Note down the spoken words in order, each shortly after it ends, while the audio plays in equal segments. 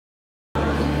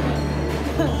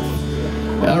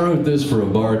I wrote this for a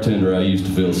bartender I used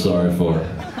to feel sorry for.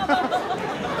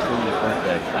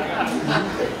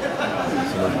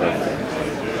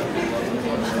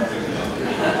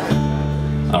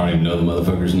 I don't even know the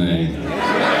motherfucker's name.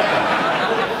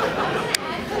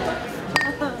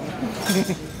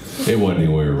 It wasn't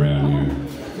anywhere around here.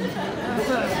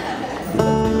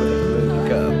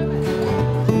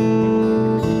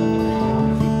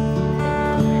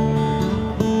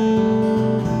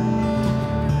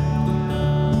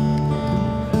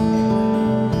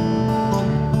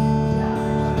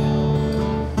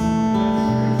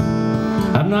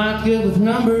 I'm not good with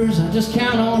numbers, I just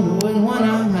count on the win when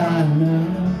I'm high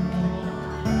enough.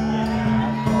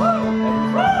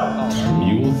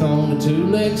 Mule thong to 2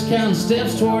 legs, counting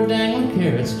steps toward dangling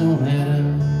carrots don't add up.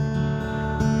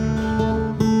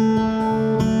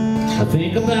 I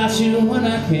think about you when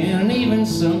I can, and even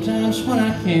sometimes when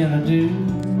I can, I do.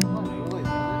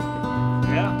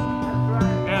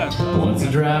 Once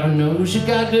the driver knows you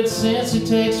got good sense, he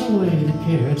takes away the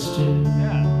carrots too.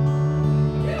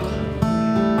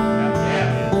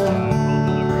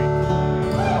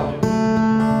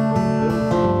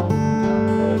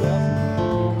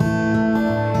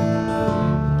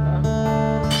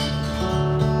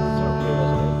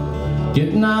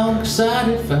 Getting all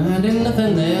excited, finding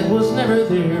nothing that was never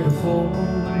there before.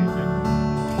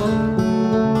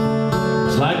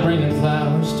 It's like bringing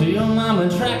flowers to your mama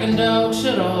and tracking dog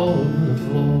shit all over the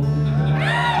floor.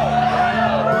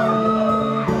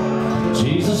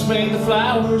 Jesus made the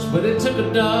flowers, but it took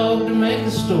a dog to make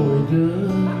the story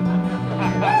good.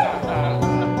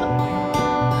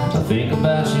 I think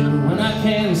about you when I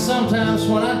can, sometimes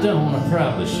when I don't, I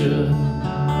probably should.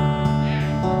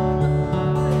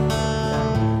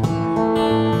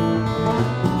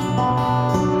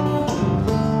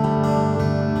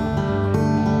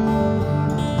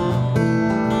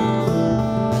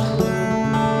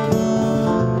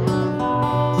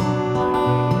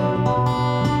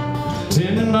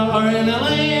 Bar in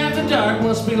LA after dark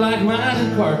must be like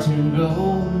mining cartoon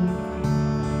gold.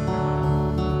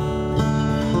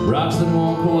 Rocks that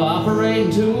won't cooperate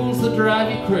and tools that drive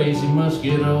you crazy must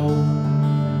get old.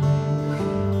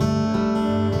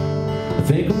 I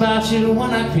think about you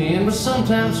when I can, but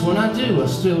sometimes when I do I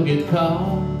still get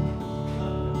caught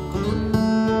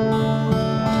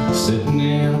sitting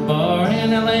in a bar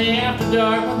in LA after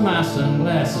dark with my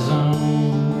sunglasses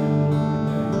on.